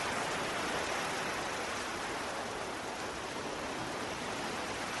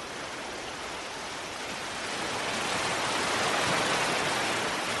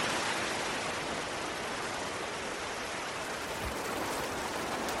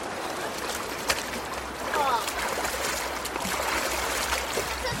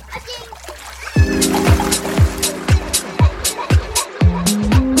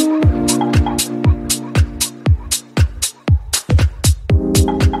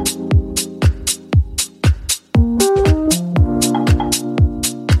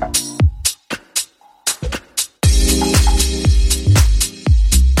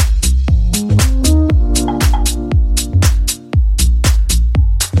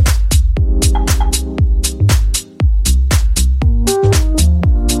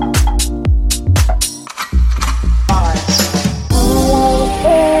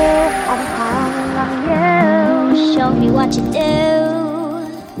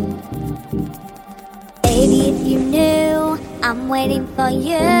Baby, if you knew, I'm waiting for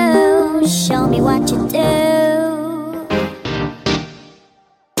you. Show me what you do.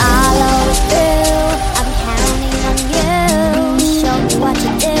 All over through, I'm counting on you. Show me what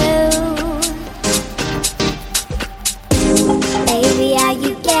you do. Baby, are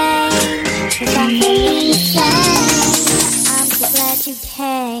you game? 'Cause I'm feeling the same. I'm so glad you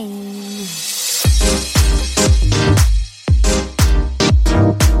came.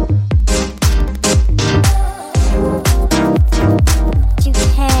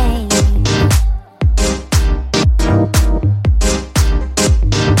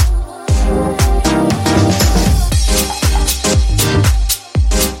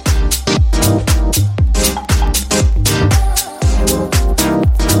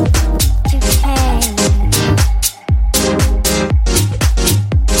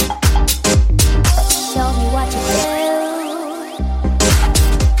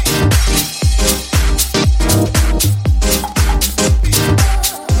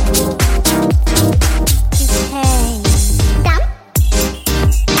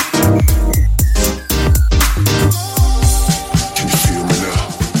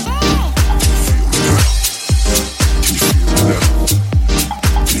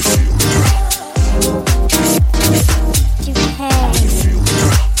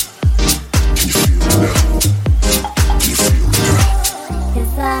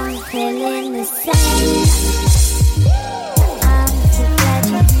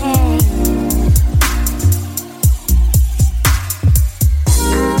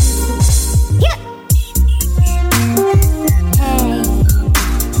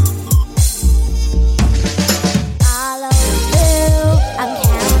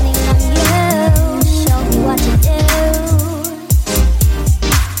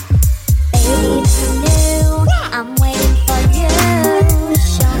 I'm waiting for you.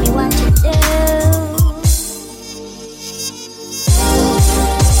 Show me what you do.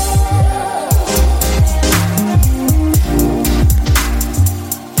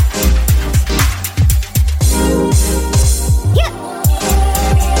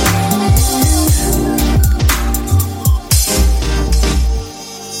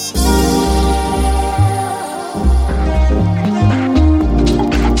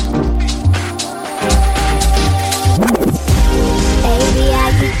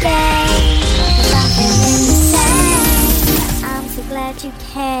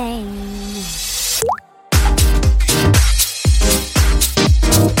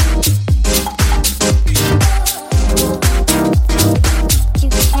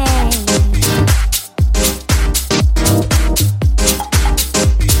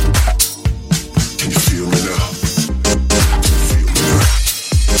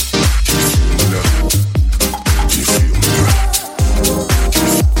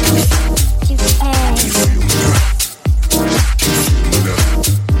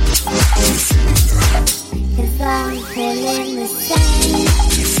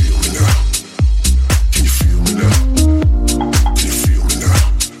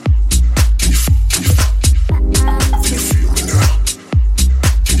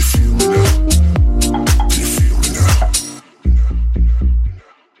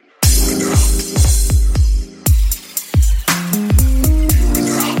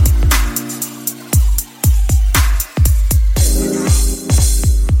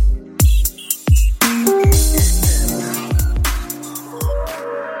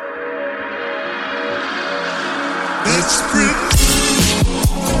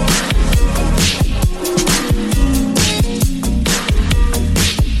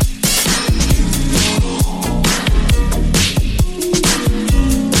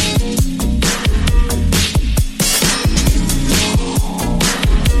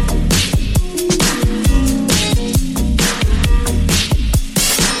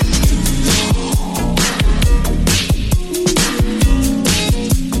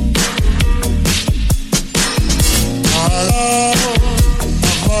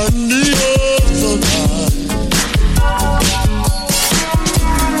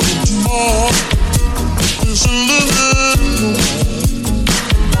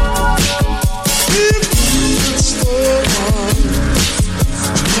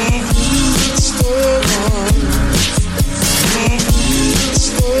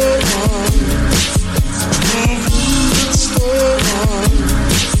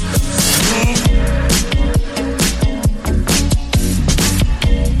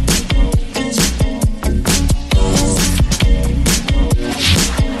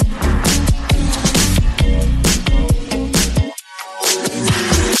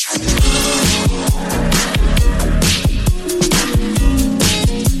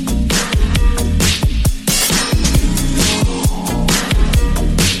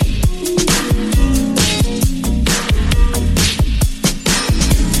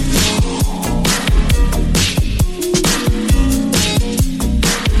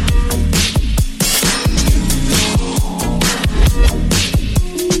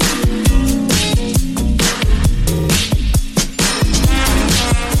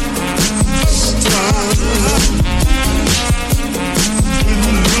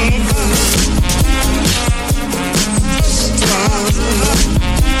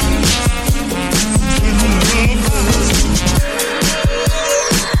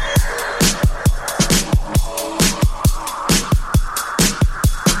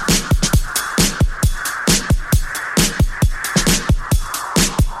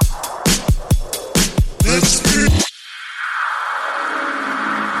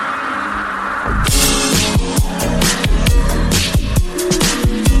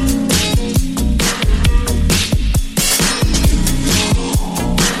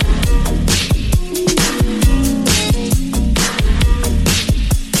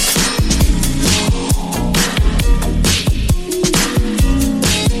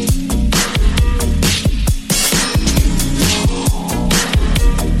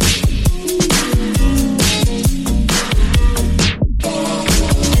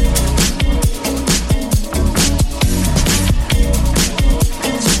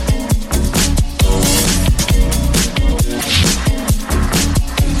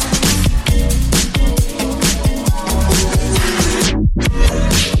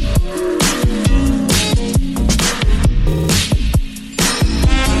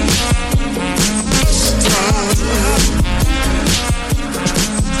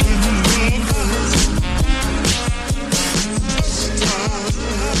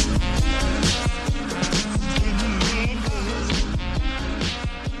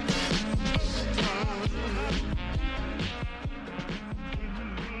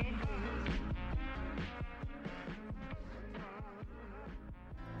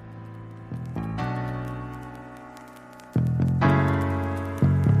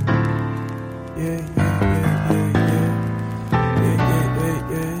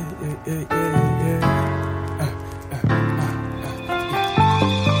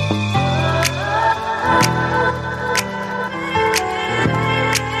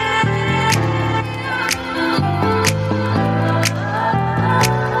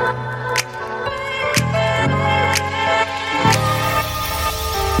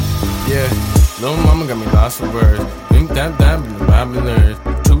 Little mama got me lost for words. Think that popular.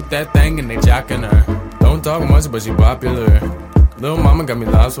 Toot that thing and they jocking her. Don't talk much, but she popular. Little mama got me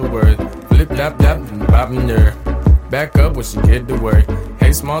lost for words. Flip tap and bopping her. Back up when she get to work.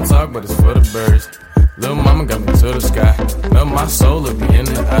 Hey, small talk, but it's for the birds. Little mama got me to the sky. Melt my soul, look me in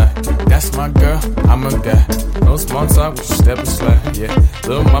the eye. That's my girl, I'm a guy. No small talk, but she step and slide. Yeah,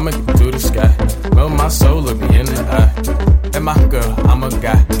 little mama get me to the sky. Melt my soul, look me in the eye. And my girl, I'm a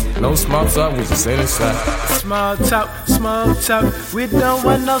guy. No small talk, we just sit inside. Small talk, we don't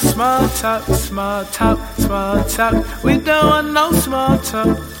want no small talk. Small talk, we don't want no small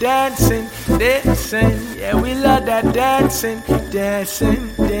talk. Dancing, yeah, we love that dancing. Yeah,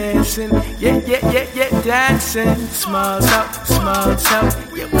 dancing. Small talk,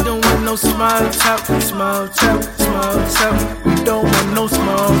 yeah, we don't want no small talk. Small talk, we don't want no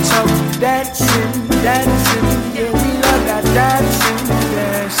small talk. Dancing, yeah, we love that dancing.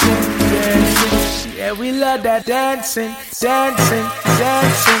 Yeah, we love that dancing, yeah, dancing,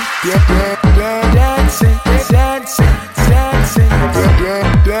 dancing, dancing, dancing, dancing, dancing, dancing,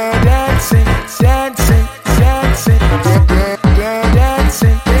 dancing, dancing, dancing, dancing,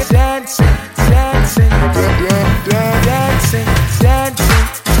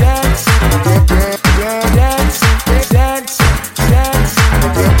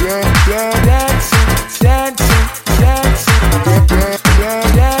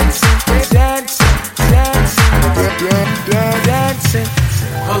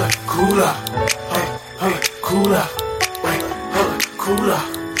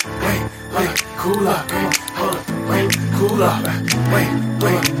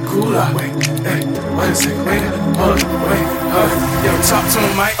 Yo, talk to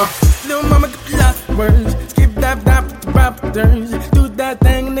him, Mike. Little mama got lots of words. Skip that with the rappers. Do that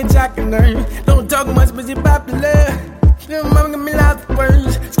thing and they jocking her. Don't talk much, but she popular. Little mama got me lots of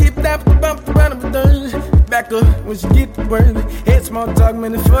words. Skip that with the rappers. Back up when she get the word. Head small talk,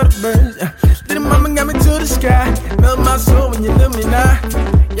 man, it's for the birds. Little mama got me to the sky. Melt my soul when you love me now.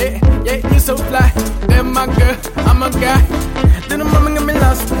 Yeah, you so fly. That's my girl, I'm a guy. Little mama got me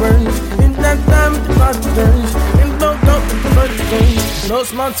lost for words. In that time with the rappers. And don't talk with the birds. No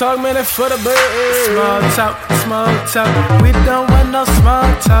small talk, man, it's for the birds. Small talk, we don't want no small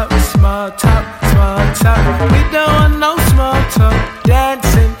talk. Small talk, we don't want no small talk.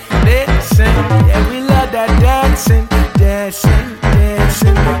 Dancing, yeah, we love that dancing, dancing,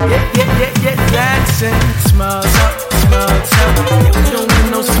 yeah, dancing. Small talk, yeah, we don't want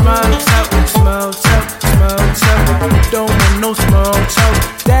no small talk. Small talk, we don't want no small talk.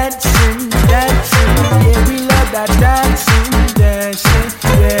 Dancing, yeah, we love that dancing, dancing,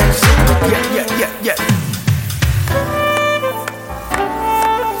 yeah.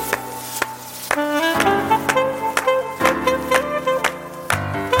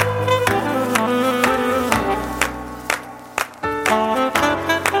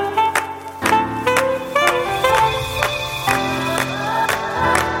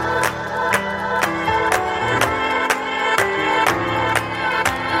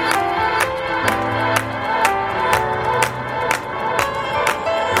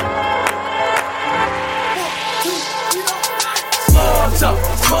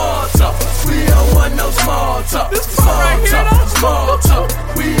 Small talk, we don't want no small talk. Small talk,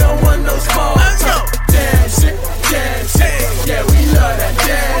 we don't want no small talk. Dancing, yeah, we love that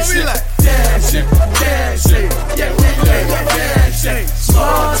dancing. Dancing, yeah, we love that dancing.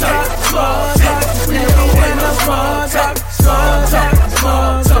 Small talk, we don't want no small talk. Small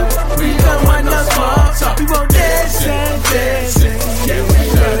talk, we don't want no small talk. We want dancing, yeah, we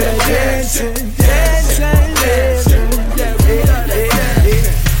love that dancing.